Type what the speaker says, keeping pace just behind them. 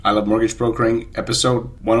I Love Mortgage Brokering,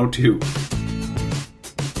 episode 102.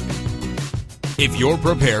 If you're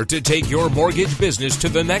prepared to take your mortgage business to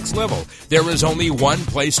the next level, there is only one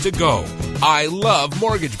place to go. I Love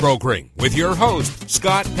Mortgage Brokering with your host,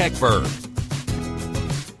 Scott Peckberg.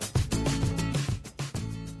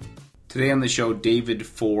 Today on the show, David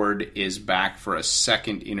Ford is back for a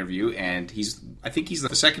second interview, and I think he's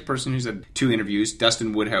the second person who's had two interviews.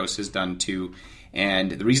 Dustin Woodhouse has done two.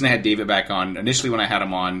 And the reason I had David back on, initially when I had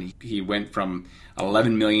him on, he went from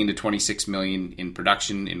 11 million to 26 million in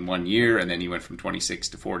production in 1 year, and then he went from 26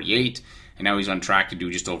 to 48, and now he's on track to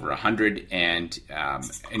do just over 100. And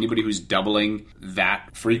anybody who's doubling that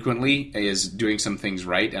frequently is doing some things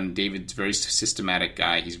right. And David's a very systematic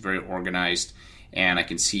guy. He's very organized, and I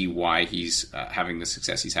can see why he's having the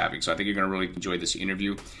success he's having. So I think you're going to really enjoy this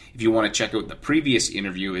interview. If you want to check out the previous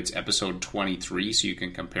interview, it's episode 23, so you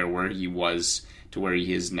can compare where he was to where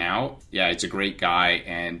he is now. Yeah, it's a great guy,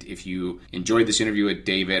 and if you enjoyed this interview with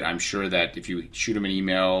David, I'm sure that if you shoot him an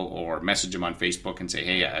email or message him on Facebook and say,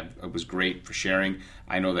 hey, it was great for sharing,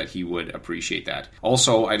 I know that he would appreciate that.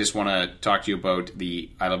 Also, I just want to talk to you about the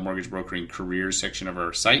I Love Mortgage Brokering careers section of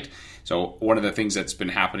our site. So one of the things that's been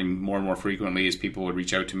happening more and more frequently is people would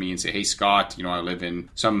reach out to me and say, hey, Scott, I live in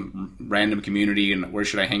some random community, and where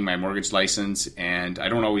should I hang my mortgage license? And I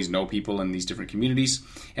don't always know people in these different communities.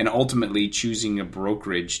 And ultimately, choosing a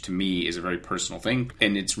brokerage to me is a very personal thing,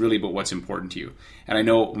 and it's really about what's important to you. And I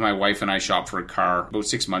know my wife and I shopped for a car about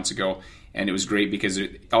 6 months ago, and it was great because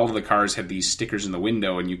all of the cars had these stickers in the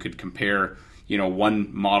window, and you could compare one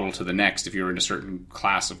model to the next if you're in a certain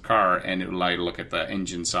class of car, and it would allow you to look at the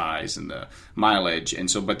engine size and the mileage. And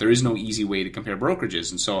so, but there is no easy way to compare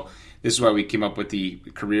brokerages. And so this is why we came up with the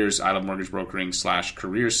careers, I Love Mortgage Brokering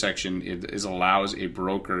 /careers section. It allows a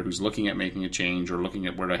broker who's looking at making a change or looking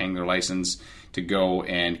at where to hang their license to go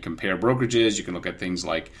and compare brokerages. You can look at things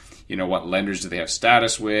like, what lenders do they have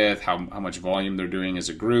status with, how much volume they're doing as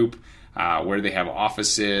a group, where they have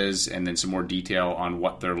offices, and then some more detail on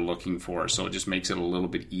what they're looking for. So it just makes it a little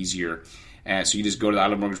bit easier. So you just go to the I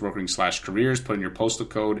Love Mortgage Brokering /careers, put in your postal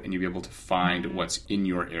code, and you'll be able to find what's in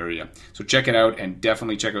your area. So check it out, and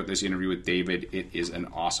definitely check out this interview with David. It is an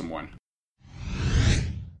awesome one.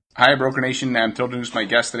 Hi, Broker Nation. I'm thrilled to introduce my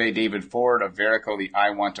guest today, David Ford of Verico, the I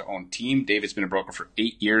Want to Own team. David's been a broker for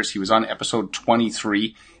 8 years. He was on episode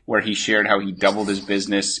 23, where he shared how he doubled his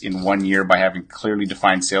business in 1 year by having clearly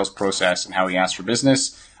defined sales process and how he asked for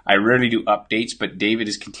business. I rarely do updates, but David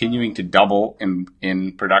is continuing to double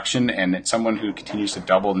in production, and someone who continues to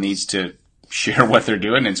double needs to share what they're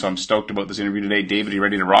doing. And so I'm stoked about this interview today. David, are you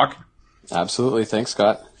ready to rock? Absolutely. Thanks,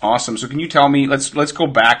 Scott. Awesome. So can you tell me, let's go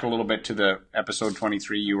back a little bit to the episode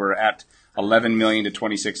 23. You were at 11 million to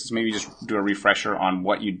 26. Let's maybe just do a refresher on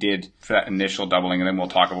what you did for that initial doubling, and then we'll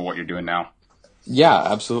talk about what you're doing now. Yeah,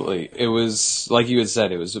 absolutely. It was, like you had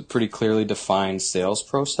said, it was a pretty clearly defined sales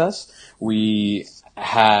process. We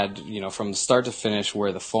had, from start to finish,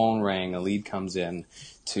 where the phone rang, a lead comes in,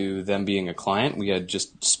 to them being a client, we had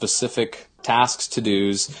just specific tasks,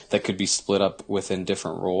 to-dos that could be split up within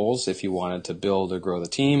different roles if you wanted to build or grow the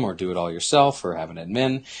team or do it all yourself or have an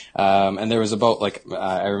admin. And there was about,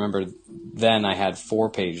 I remember then I had 4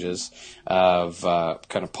 pages of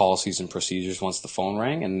kind of policies and procedures once the phone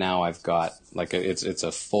rang, and now I've got it's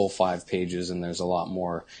a full 5 pages, and there's a lot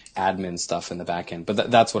more admin stuff in the back end. But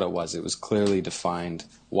that's what it was. It was clearly defined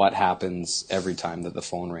what happens every time that the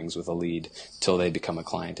phone rings with a lead till they become a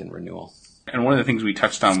client in renewal. And one of the things we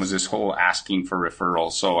touched on was this whole asking for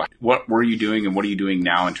referrals. So what were you doing, and what are you doing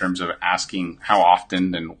now in terms of asking how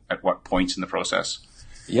often and at what points in the process?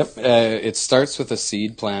 Yep. It starts with a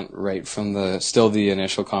seed plant right from the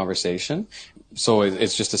initial conversation. So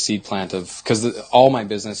it's just a seed plant because all my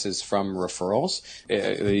business is from referrals.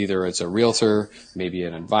 Either it's a realtor, maybe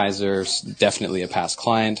an advisor, definitely a past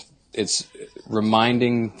client. It's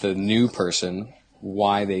reminding the new person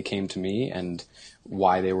why they came to me and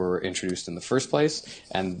why they were introduced in the first place,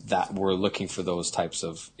 and that we're looking for those types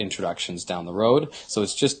of introductions down the road. So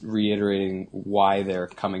it's just reiterating why they're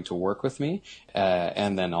coming to work with me,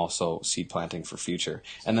 and then also seed planting for future.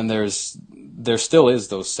 And then there still is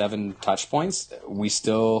those 7 touch points. We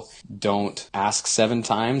still don't ask 7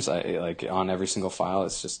 times, on every single file.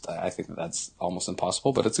 It's just, I think that's almost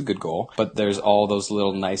impossible, but it's a good goal. But there's all those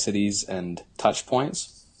little niceties and touch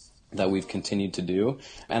points that we've continued to do.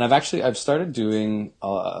 And I've started doing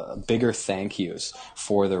bigger thank yous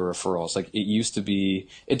for the referrals. Like it used to be,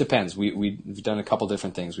 it depends. We've done a couple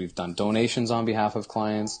different things. We've done donations on behalf of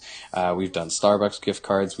clients. We've done Starbucks gift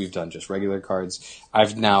cards. We've done just regular cards.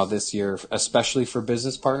 I've now this year, especially for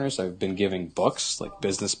business partners, I've been giving books, like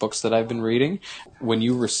business books that I've been reading. When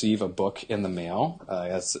you receive a book in the mail,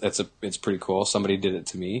 it's pretty cool. Somebody did it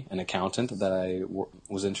to me, an accountant that I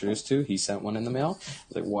was introduced to. He sent one in the mail.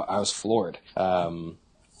 I was floored. And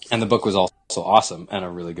the book was also awesome and a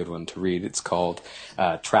really good one to read. It's called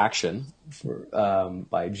Traction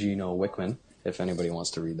by Gino Wickman, if anybody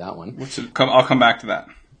wants to read that one. I'll come back to that.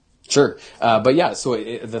 Sure. But yeah, so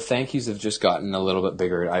the thank yous have just gotten a little bit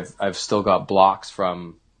bigger. I've still got blocks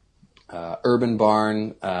from Urban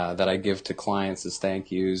Barn that I give to clients as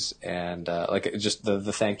thank yous. And just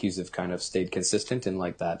the thank yous have kind of stayed consistent in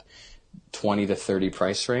like that 20 to 30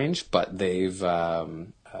 price range, but they've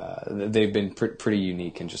been pretty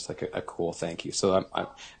unique and just like a cool thank you. So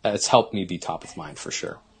it's helped me be top of mind for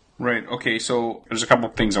sure. Right. Okay. So there's a couple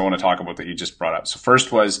of things I want to talk about that you just brought up. So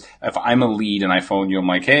first was, if I'm a lead and I phone you, I'm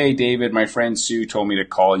like, hey, David, my friend Sue told me to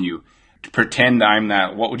call you. To pretend I'm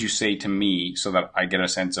that, what would you say to me so that I get a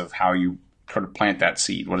sense of how you sort of plant that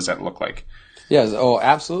seed? What does that look like? Yeah. Oh,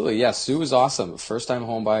 absolutely. Yeah. Sue was awesome. First time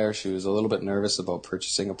home buyer. She was a little bit nervous about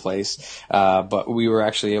purchasing a place. But we were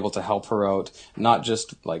actually able to help her out, not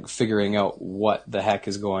just like figuring out what the heck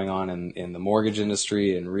is going on in the mortgage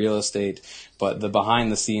industry and real estate, but the behind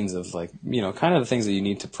the scenes of like, kind of the things that you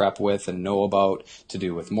need to prep with and know about to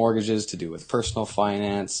do with mortgages, to do with personal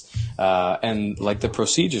finance, and like the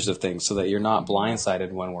procedures of things so that you're not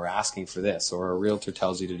blindsided when we're asking for this or a realtor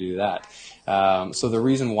tells you to do that. So the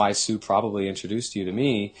reason why Sue probably introduced you to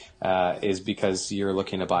me is because you're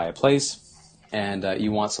looking to buy a place and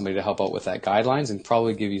you want somebody to help out with that guidelines and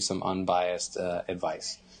probably give you some unbiased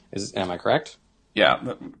advice. Am I correct?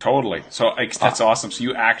 Yeah, totally. So that's awesome. So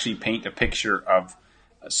you actually paint a picture of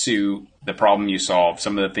Sue, the problem you solved,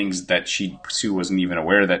 some of the things that Sue wasn't even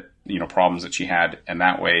aware that, problems that she had. And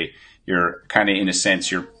that way you're kind of, in a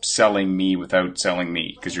sense, you're selling me without selling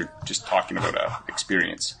me because you're just talking about a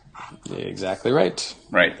experience. Yeah, exactly right.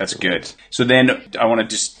 Right, that's good. So then I want to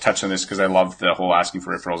just touch on this because I love the whole asking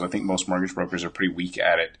for referrals. I think most mortgage brokers are pretty weak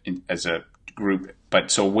at it as a group.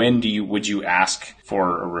 But so when would you ask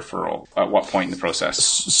for a referral? At what point in the process?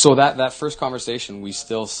 So that first conversation, we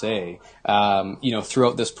still say,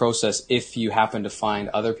 throughout this process, if you happen to find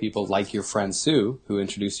other people like your friend Sue, who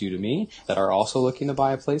introduced you to me, that are also looking to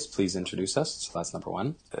buy a place, please introduce us. So that's number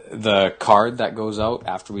one. The card that goes out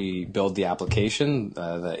after we build the application,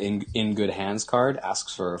 the in good hands card,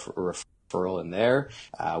 asks for a referral in there.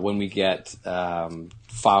 When we get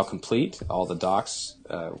file complete, all the docs,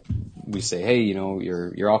 we say, hey,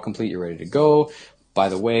 you're all complete, you're ready to go. By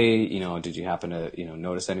the way, did you happen to,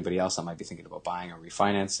 notice anybody else that might be thinking about buying or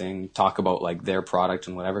refinancing? Talk about like their product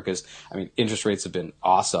and whatever, because interest rates have been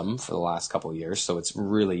awesome for the last couple of years, so it's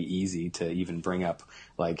really easy to even bring up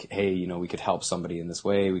like, hey, we could help somebody in this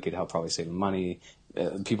way. We could help probably save them money.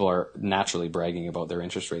 People are naturally bragging about their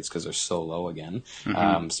interest rates because they're so low again.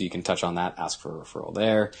 Mm-hmm. So you can touch on that, ask for a referral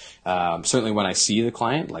there. Certainly when I see the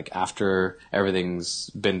client, like after everything's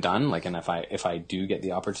been done, like, and if I do get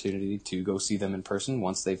the opportunity to go see them in person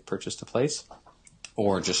once they've purchased a place,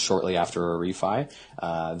 or just shortly after a refi,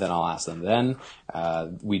 then I'll ask them then.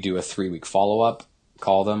 We do a 3-week follow-up.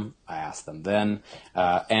 Call them, I ask them then,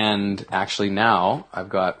 and actually now I've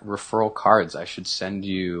got referral cards. I should send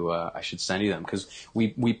you them because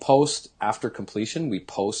we post after completion. We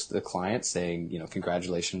post the client saying,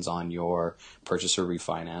 congratulations on your purchase or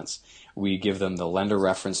refinance. We give them the lender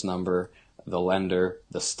reference number, the lender,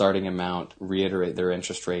 the starting amount, reiterate their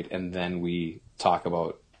interest rate, and then we talk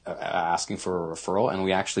about asking for a referral, and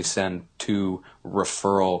we actually send 2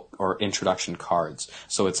 referral or introduction cards.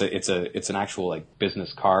 So it's an actual like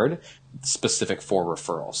business card specific for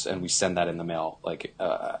referrals, and we send that in the mail. Like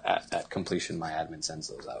at completion, my admin sends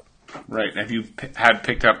those out. Right. Have you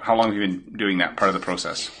picked up? How long have you been doing that part of the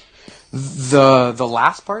process? The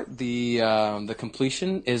last part, the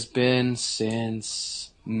completion, has been since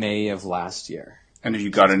May of last year. And have you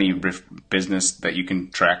got any business that you can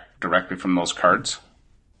track directly from those cards?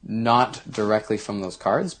 Not directly from those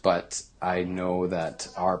cards, but I know that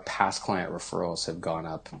our past client referrals have gone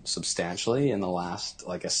up substantially in the last,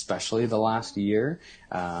 especially the last year.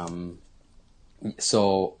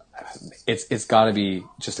 So it's got to be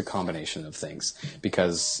just a combination of things,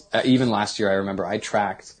 because even last year, I remember I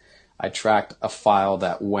tracked a file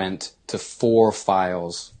that went to 4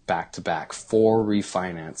 files back to back, 4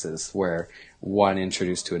 refinances where one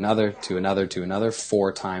introduced to another, to another, to another,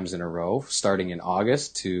 4 times in a row, starting in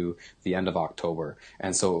August to the end of October.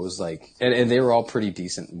 And so it was like, and they were all pretty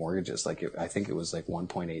decent mortgages. Like I think it was like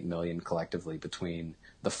 1.8 million collectively between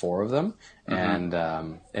the 4 of them.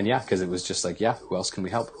 Mm-hmm. And yeah, cause it was just like, yeah, who else can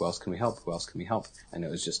we help? Who else can we help? Who else can we help? And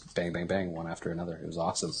it was just bang, bang, bang, one after another. It was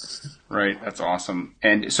awesome. Right. That's awesome.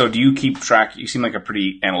 And so do you keep track? You seem like a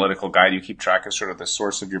pretty analytical guy. Do you keep track of sort of the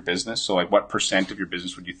source of your business? So like what % of your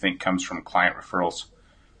business would you think comes from client referrals?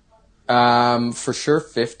 For sure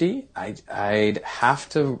 50. I'd have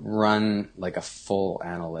to run like a full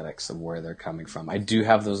analytics of where they're coming from. I do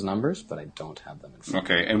have those numbers, but I don't have them in front.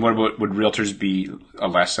 Okay. And what would realtors be a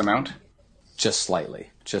less amount? Just slightly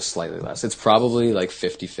less. It's probably like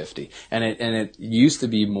 50-50. And it used to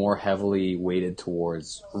be more heavily weighted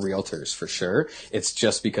towards realtors for sure. It's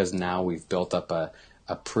just because now we've built up a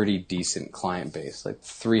pretty decent client base, like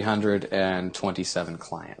 327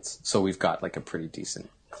 clients. So we've got like a pretty decent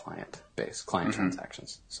client base, client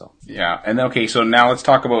transactions. So yeah. And okay, so now let's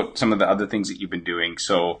talk about some of the other things that you've been doing.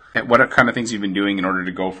 So what kind of things you've been doing in order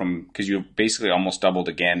to go from, because you basically almost doubled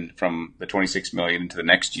again from the 26 million into the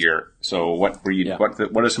next year. So what were you,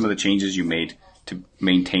 what are some of the changes you made to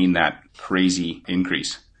maintain that crazy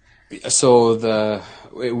increase? So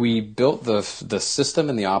we built the system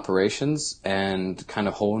and the operations and kind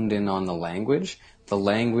of honed in on the language. The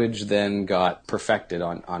language then got perfected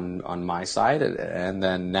on my side, and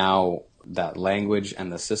then now that language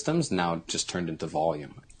and the systems now just turned into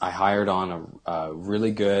volume. I hired on a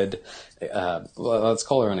really good, let's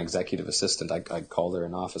call her an executive assistant. I called her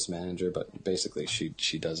an office manager, but basically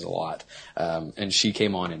she does a lot. And she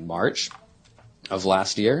came on in March of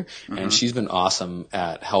last year, and she's been awesome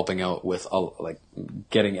at helping out with like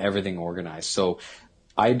getting everything organized. So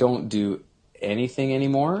I don't do anything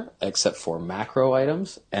anymore except for macro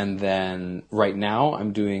items, and then right now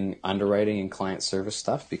I'm doing underwriting and client service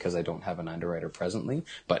stuff because I don't have an underwriter presently,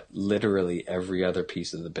 but literally every other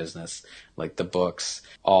piece of the business, like the books,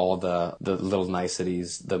 all the little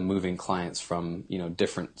niceties, the moving clients from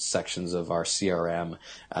different sections of our CRM,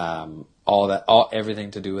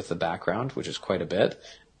 everything to do with the background, which is quite a bit,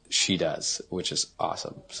 she does, which is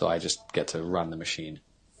awesome. So I just get to run the machine.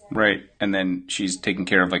 Right. And then she's taking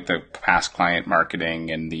care of like the past client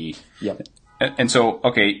marketing and the... Yep. And so,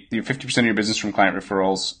 okay, you're 50% of your business from client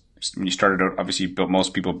referrals. When you started out, obviously,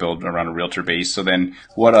 most people build around a realtor base. So then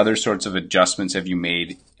what other sorts of adjustments have you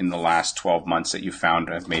made in the last 12 months that you found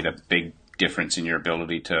have made a big difference in your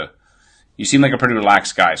ability to... You seem like a pretty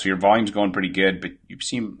relaxed guy. So your volume's going pretty good, but you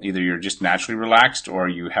seem either you're just naturally relaxed or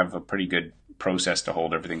you have a pretty good process to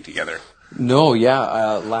hold everything together. No,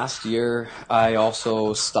 yeah. Last year, I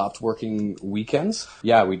also stopped working weekends.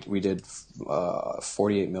 Yeah, we did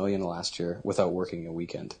 48 million last year without working a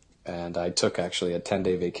weekend. And I took actually a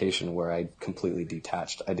 10-day vacation where I completely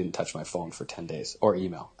detached. I didn't touch my phone for 10 days or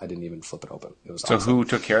email. I didn't even flip it open. It was so awesome. Who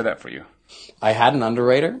took care of that for you? I had an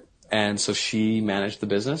underwriter, and so she managed the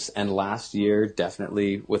business. And last year,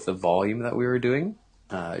 definitely with the volume that we were doing,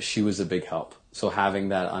 she was a big help. So having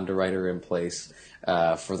that underwriter in place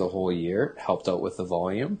for the whole year helped out with the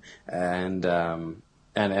volume, and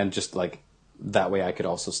just like that way I could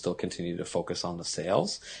also still continue to focus on the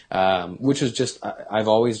sales, which is just I've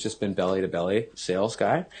always just been belly to belly sales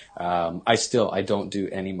guy. I don't do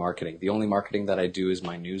any marketing. The only marketing that I do is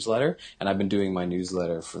my newsletter, and I've been doing my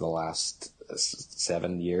newsletter for the last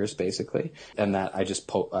 7 years basically, and that I just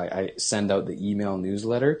I send out the email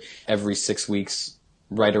newsletter every 6 weeks.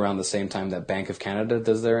 Right around the same time that Bank of Canada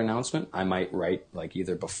does their announcement. I might write like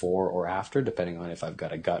either before or after, depending on if I've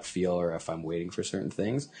got a gut feel or if I'm waiting for certain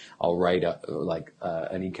things. I'll write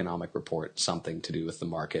an economic report, something to do with the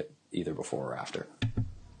market, either before or after.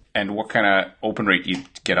 And what kind of open rate do you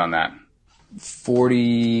get on that?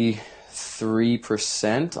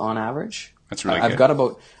 43% on average. That's really good. I've got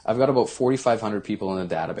about 4,500 people in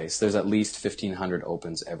the database. There's at least 1,500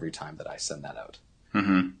 opens every time that I send that out.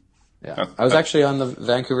 Mm-hmm. Yeah, I was actually on the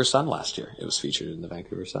Vancouver Sun last year. It was featured in the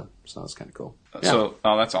Vancouver Sun, so that was kind of cool. Yeah. So,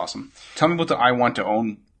 that's awesome. Tell me about the I Want to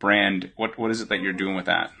Own brand. What is it that you're doing with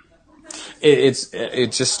that?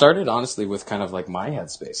 It just started honestly with kind of like my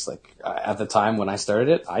headspace. Like at the time when I started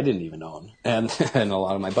it, I didn't even own, and a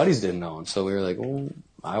lot of my buddies didn't own. So we were like, well,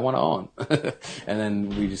 I want to own, and then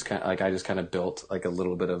we just kind of I just kind of built like a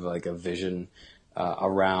little bit of like a vision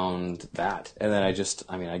around that. And then I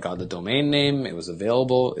got the domain name. It was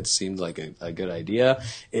available. It seemed like a good idea.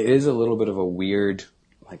 It is a little bit of a weird,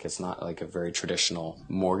 like it's not like a very traditional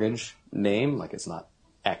mortgage name. Like it's not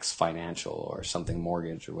X Financial or something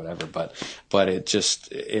mortgage or whatever. But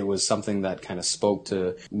it was something that kind of spoke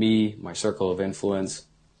to me, my circle of influence,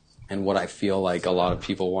 And what I feel like a lot of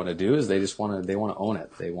people want to do is they want to own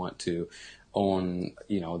it. They want to own,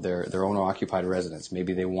 their owner occupied residence.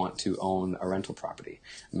 Maybe they want to own a rental property.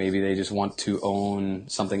 Maybe they just want to own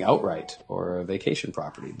something outright or a vacation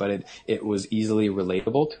property. But it was easily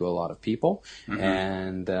relatable to a lot of people.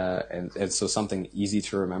 And so something easy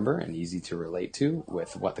to remember and easy to relate to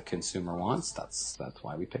with what the consumer wants. That's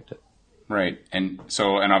why we picked it. Right. And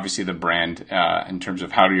obviously the brand, in terms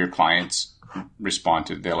of how do your clients respond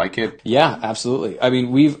to it? They like it? Yeah, absolutely. I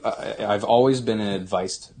mean, I've always been an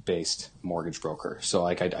advice-based mortgage broker. So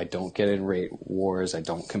like I don't get in rate wars. I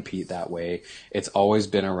don't compete that way. It's always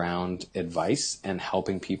been around advice and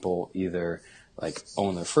helping people either like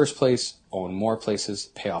own their first place, own more places,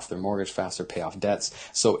 pay off their mortgage faster, pay off debts.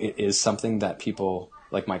 So it is something that people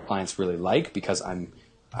like my clients really like because I'm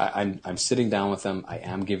sitting down with them. I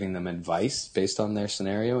am giving them advice based on their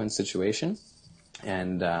scenario and situation.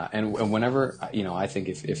 And whenever, I think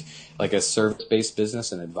if like a service-based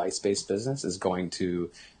business and advice-based business is going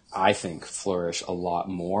to, I think, flourish a lot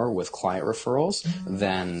more with client referrals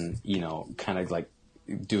than, kind of like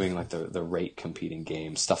doing like the rate competing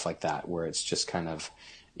game, stuff like that, where it's just kind of,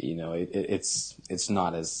 it's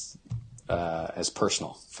not as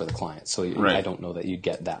personal for the client. So right. I don't know that you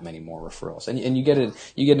get that many more referrals, and you get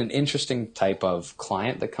an interesting type of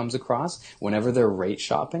client that comes across whenever they're rate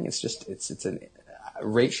shopping. It's an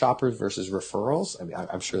rate shoppers versus referrals. I mean,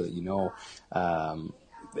 I'm sure that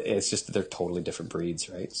it's just they're totally different breeds,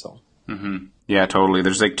 right? So. Mm-hmm. Yeah, totally.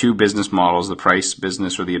 There's like two business models: the price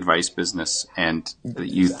business or the advice business. And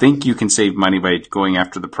you think you can save money by going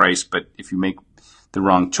after the price, but if you make the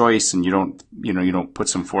wrong choice and you don't put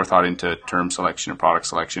some forethought into term selection or product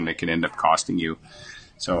selection, it can end up costing you.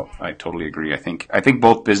 So I totally agree. I think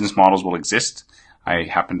both business models will exist. I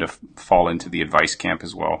happen to fall into the advice camp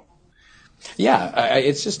as well. Yeah,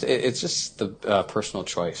 it's just the personal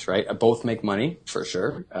choice, right? Both make money for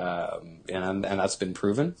sure, and that's been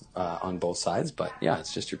proven on both sides. But yeah,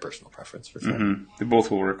 it's just your personal preference for sure. Mm-hmm. They both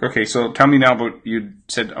will work. Okay, so tell me now about, you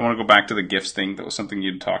said, I want to go back to the gifts thing. That was something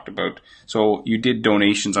you'd talked about. So you did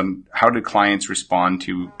donations on, how did clients respond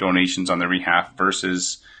to donations on their behalf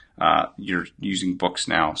versus you're using books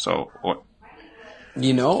now? So what?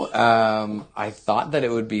 I thought that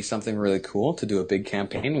it would be something really cool to do a big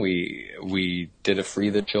campaign. We did a Free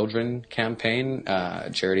the Children campaign, a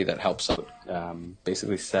charity that helps out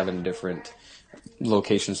basically 7 different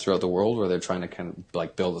locations throughout the world where they're trying to kind of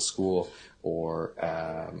like build a school or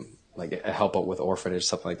like help out with orphanage,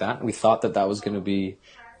 something like that. And we thought that was going to be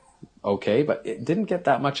okay, but it didn't get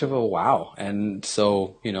that much of a wow. And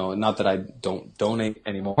so, not that I don't donate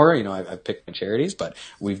anymore, I picked my charities, but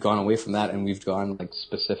we've gone away from that and we've gone like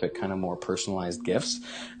specific kind of more personalized gifts.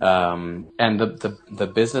 And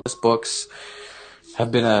the business books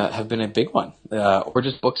have been a big one, or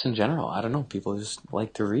just books in general. I don't know. People just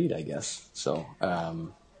like to read, I guess. So,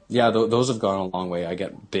 those have gone a long way. I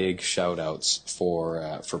get big shout outs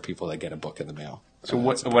for people that get a book in the mail. So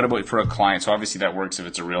what about for a client? So obviously that works if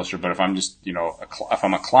it's a realtor, but if I'm just, if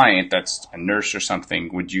I'm a client that's a nurse or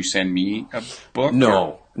something, would you send me a book?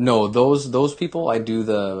 No, those people, I do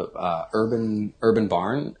the Urban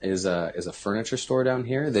Barn is a furniture store down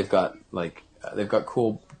here. They've got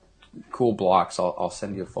cool blocks. I'll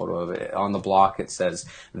send you a photo of it. On the block it says,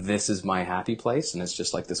 "This is my happy place," and it's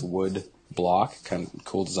just like this wood block, kind of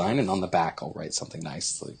cool design, and on the back I'll write something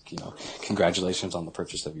nice like, "Congratulations on the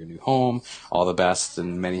purchase of your new home, all the best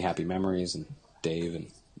and many happy memories," and Dave, and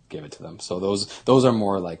give it to them. So those are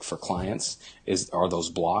more like for clients are those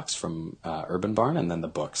blocks from Urban Barn, and then the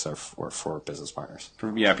books are for business partners.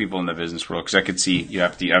 Yeah, people in the business world, because I could see you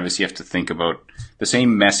obviously have to think about the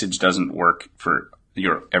same message doesn't work for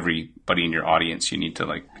everybody in your audience. You need to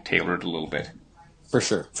like tailor it a little bit. For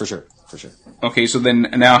sure. Okay, so then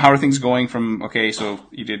now how are things going from, so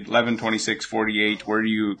you did 11, 26, 48. Where are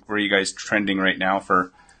you guys trending right now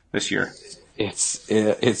for this year?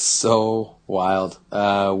 It's so wild.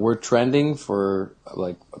 We're trending for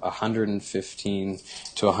like 115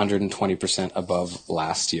 to 120% above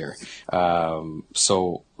last year.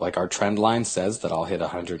 So like our trend line says that I'll hit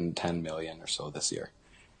 110 million or so this year.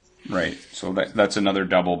 Right. So that's another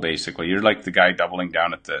double, basically. You're like the guy doubling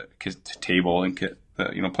down at the table and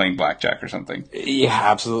playing blackjack or something. Yeah,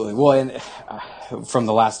 absolutely. Well, and from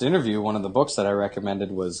the last interview, one of the books that I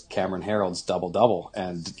recommended was Cameron Herold's Double Double,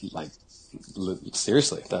 and like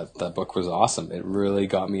seriously, that book was awesome. It really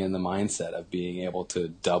got me in the mindset of being able to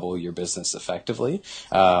double your business effectively.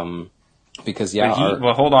 Because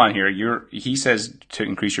well, hold on here. He says to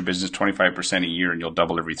increase your business 25% a year, and you'll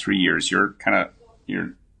double every 3 years. You're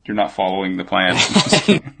not following the plan.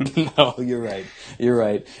 No, you're right. You're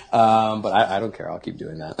right. But I don't care. I'll keep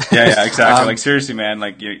doing that. Yeah, exactly. Like seriously, man.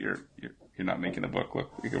 Like you're not making the book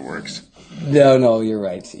look like it works. No, you're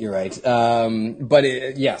right. You're right.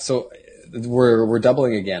 So we're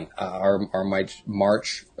doubling again. Our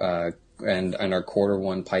March and our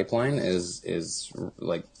Q1 pipeline is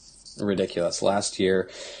like ridiculous. Last year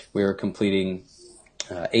we were completing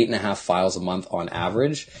 8.5 files a month on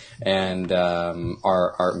average, and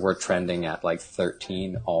we're trending at like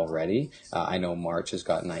 13 already. I know March has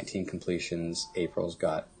got 19 completions, April's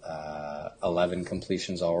got 11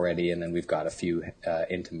 completions already, and then we've got a few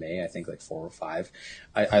into May, I think like 4 or 5.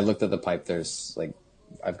 I looked at the pipe,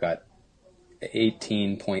 I've got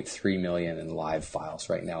 18.3 million in live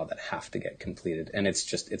files right now that have to get completed, and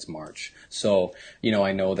it's March. So,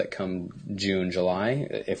 I know that come June, July,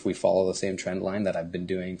 if we follow the same trend line that I've been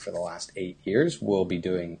doing for the last 8 years, we'll be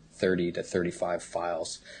doing 30 to 35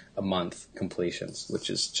 files a month completions,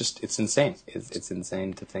 which is it's insane. It's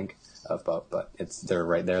insane to think about, but they're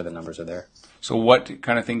right there. The numbers are there. So what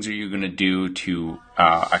kind of things are you going to do to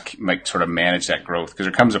sort of manage that growth? Because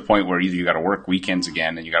there comes a point where either you got to work weekends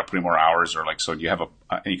again and you got to put in more hours, or so do you have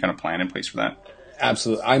any kind of plan in place for that?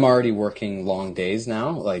 Absolutely. I'm already working long days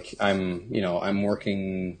now. Like I'm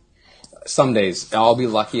working some days. I'll be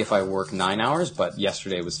lucky if I work 9 hours, but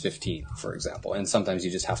yesterday was 15, for example. And sometimes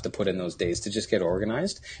you just have to put in those days to just get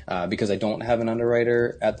organized, because I don't have an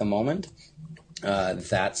underwriter at the moment.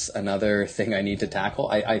 That's another thing I need to tackle.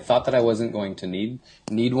 I thought that I wasn't going to need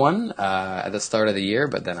one at the start of the year,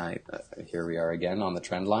 but then here we are again on the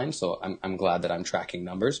trend line. So I'm glad that I'm tracking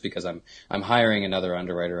numbers, because I'm hiring another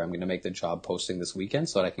underwriter. I'm going to make the job posting this weekend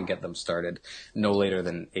so that I can get them started no later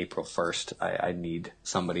than April 1st. I need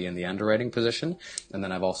somebody in the underwriting position, and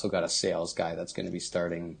then I've also got a sales guy that's going to be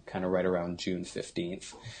starting kind of right around June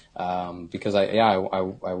 15th, because I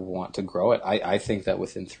want to grow it. I think that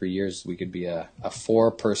within 3 years we could be a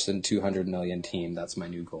 4-person, 200 million team. That's my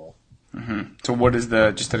new goal. Mm-hmm. So what is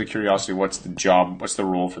just out of curiosity, what's the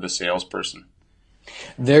role for the salesperson?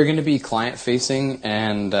 They're going to be client facing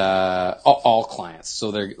and all clients.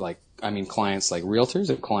 So they're clients like realtors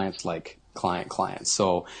and clients like clients.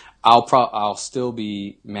 So I'll still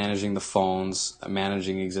be managing the phones,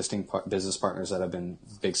 managing existing business partners that have been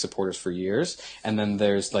big supporters for years. And then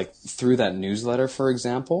there's through that newsletter, for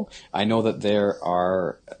example, I know that there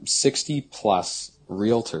are 60 plus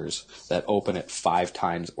realtors that open it 5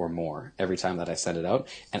 times or more every time that I send it out.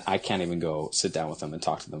 And I can't even go sit down with them and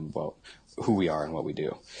talk to them about who we are and what we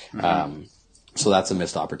do. Mm-hmm. So that's a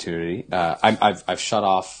missed opportunity. I've shut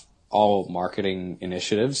off all marketing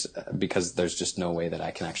initiatives because there's just no way that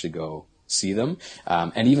I can actually go see them.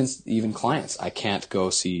 And even clients, I can't go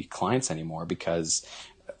see clients anymore because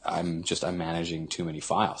I'm managing too many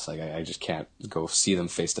files. I just can't go see them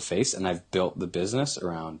face to face. And I've built the business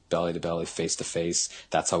around belly to belly, face to face.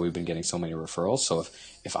 That's how we've been getting so many referrals. So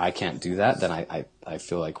if I can't do that, then I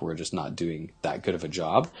feel like we're just not doing that good of a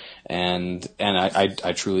job. And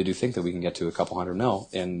I truly do think that we can get to a couple $100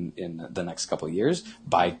 million in the next couple of years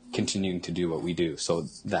by continuing to do what we do. So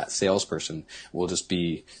that salesperson will just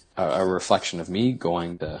be a reflection of me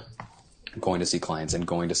going to see clients and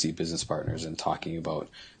going to see business partners and talking about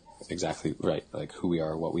exactly right, like who we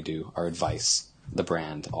are, what we do, our advice, the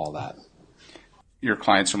brand, all that. Your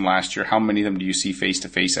clients from last year, how many of them do you see face to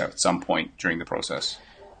face at some point during the process?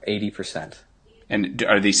 80%. And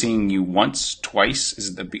are they seeing you once, twice?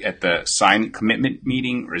 Is it at the sign commitment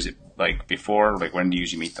meeting, or is it before? When do you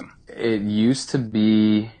usually meet them? It used to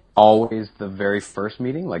be always the very first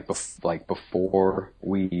meeting, before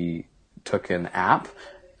we took an app.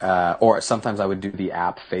 Or sometimes I would do the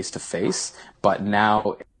app face to face, but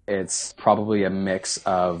now it's probably a mix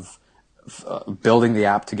of building the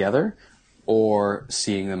app together or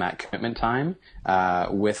seeing them at commitment time,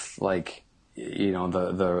 with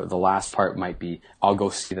the last part might be I'll go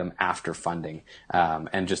see them after funding,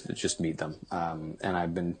 and just meet them. And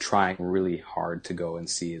I've been trying really hard to go and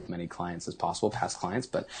see as many clients as possible, past clients,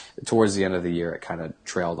 but towards the end of the year it kind of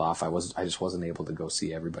trailed off. I just wasn't able to go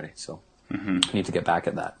see everybody. So I need to get back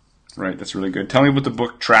at that. Right, that's really good. Tell me about the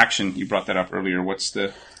book Traction. You brought that up earlier. What was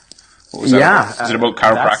that about? Is it about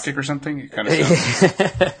chiropractic or something? It kind of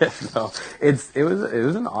sounds... No, it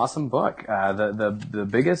was an awesome book. The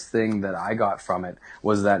biggest thing that I got from it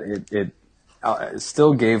was that it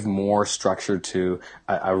still gave more structure to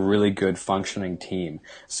a really good functioning team.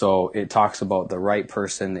 So it talks about the right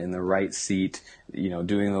person in the right seat,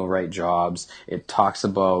 doing the right jobs. It talks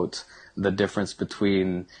about the difference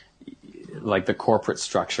between the corporate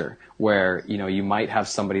structure where, you might have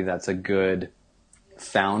somebody that's a good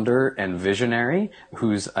founder and visionary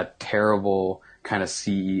who's a terrible kind of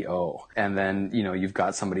CEO. And then, you've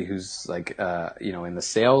got somebody who's like, in the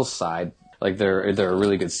sales side, like they're a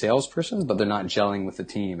really good salesperson, but they're not gelling with the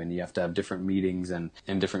team, and you have to have different meetings and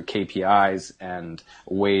different KPIs and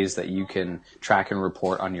ways that you can track and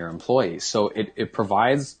report on your employees. So it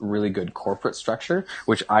provides really good corporate structure,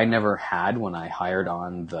 which I never had when I hired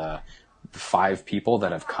on the 5 people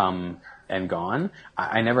that have come and gone.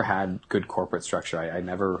 I never had good corporate structure. I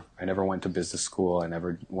never went to business school. I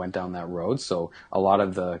never went down that road. So a lot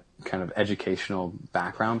of the kind of educational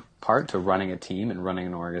background part to running a team and running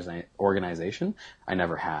an organization, I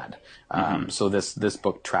never had. So this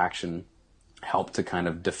book, Traction, helped to kind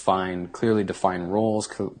of clearly define roles,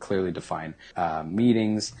 clearly define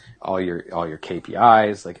meetings, all your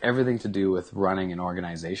KPIs, like everything to do with running an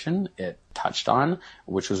organization. It touched on,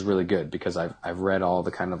 which was really good because I've read all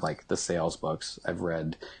the kind of like the sales books. I've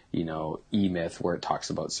read, E-Myth, where it talks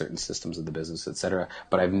about certain systems of the business, etc.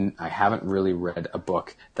 But I haven't really read a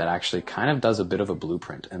book that actually kind of does a bit of a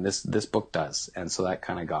blueprint, and this book does. And so that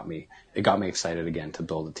kind of got me excited again to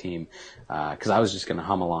build a team, because I was just going to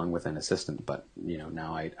hum along with an assistant, but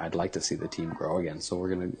now I'd like to see the team grow again. So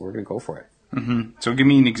we're gonna go for it. Mm-hmm. So give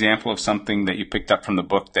me an example of something that you picked up from the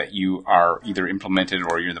book that you are either implemented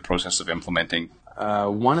or you're in the process of implementing.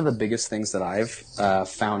 One of the biggest things that I've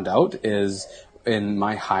found out is in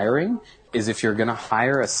my hiring is if you're going to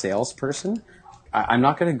hire a salesperson, I'm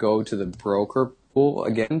not going to go to the broker pool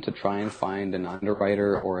again to try and find an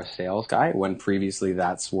underwriter or a sales guy when previously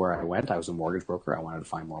that's where I went. I was a mortgage broker. I wanted to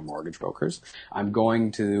find more mortgage brokers. I'm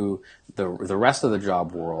going to the rest of the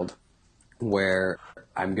job world where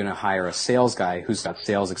I'm going to hire a sales guy who's got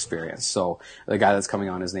sales experience. So the guy that's coming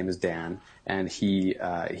on, his name is Dan, and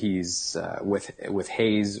he's with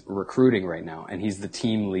Hayes Recruiting right now, and he's the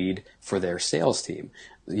team lead for their sales team.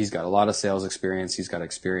 He's got a lot of sales experience. He's got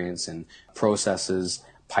experience in processes,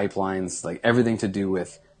 pipelines, like everything to do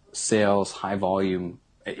with sales, high volume,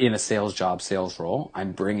 in a sales job, sales role.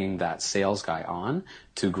 I'm bringing that sales guy on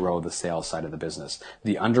to grow the sales side of the business.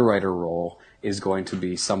 The underwriter role is going to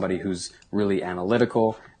be somebody who's really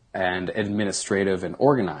analytical and administrative and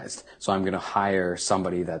organized. So I'm going to hire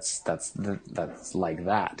somebody that's like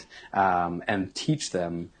that, and teach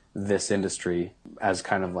them this industry as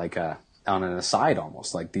kind of like on an aside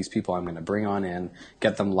almost. Like these people I'm going to bring on in,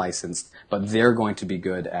 get them licensed, but they're going to be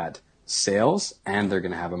good at sales and they're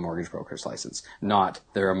going to have a mortgage broker's license. Not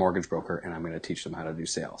they're a mortgage broker and I'm going to teach them how to do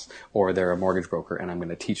sales, or they're a mortgage broker and I'm going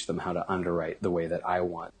to teach them how to underwrite the way that I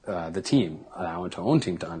want the team, I want to own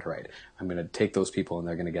team to underwrite. I'm going to take those people and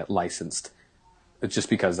they're going to get licensed just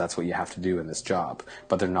because that's what you have to do in this job,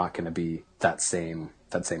 but they're not going to be that same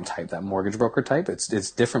type, that mortgage broker type. It's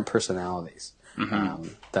different personalities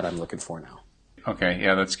that I'm looking for now. Okay,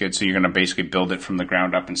 yeah, that's good. So you're going to basically build it from the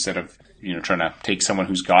ground up instead of trying to take someone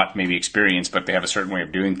who's got maybe experience, but they have a certain way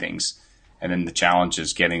of doing things, and then the challenge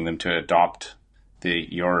is getting them to adopt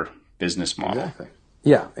your business model. Exactly.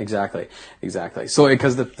 Yeah, exactly. So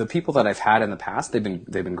because the people that I've had in the past, they've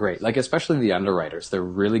been great. Like especially the underwriters, they're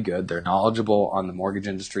really good. They're knowledgeable on the mortgage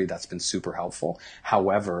industry. That's been super helpful.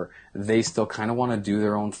 However, they still kind of want to do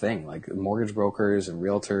their own thing. Like mortgage brokers and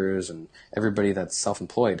realtors and everybody that's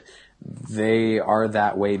self-employed, they are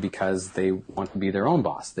that way because they want to be their own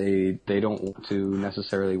boss. They don't want to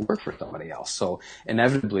necessarily work for somebody else. So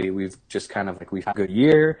inevitably, we've just kind of like, we've had a good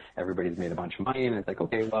year. Everybody's made a bunch of money, and it's like,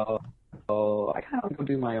 okay, well, I kind of want to go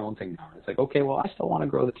do my own thing now. And it's like, okay, well, I still want to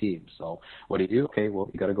grow the team. So what do? Okay, well,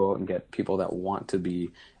 you got to go out and get people that want to be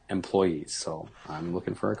employees. So I'm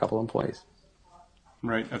looking for a couple employees.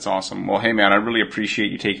 Right. That's awesome. Well, hey, man, I really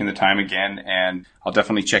appreciate you taking the time again, and I'll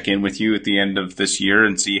definitely check in with you at the end of this year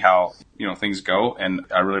and see how, things go, and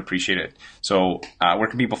I really appreciate it. So where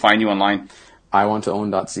can people find you online?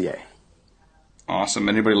 iwanttoown.ca. Awesome.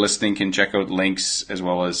 Anybody listening can check out links as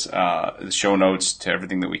well as the show notes to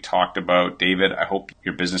everything that we talked about. David, I hope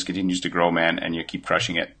your business continues to grow, man, and you keep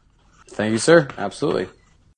crushing it. Thank you, sir. Absolutely.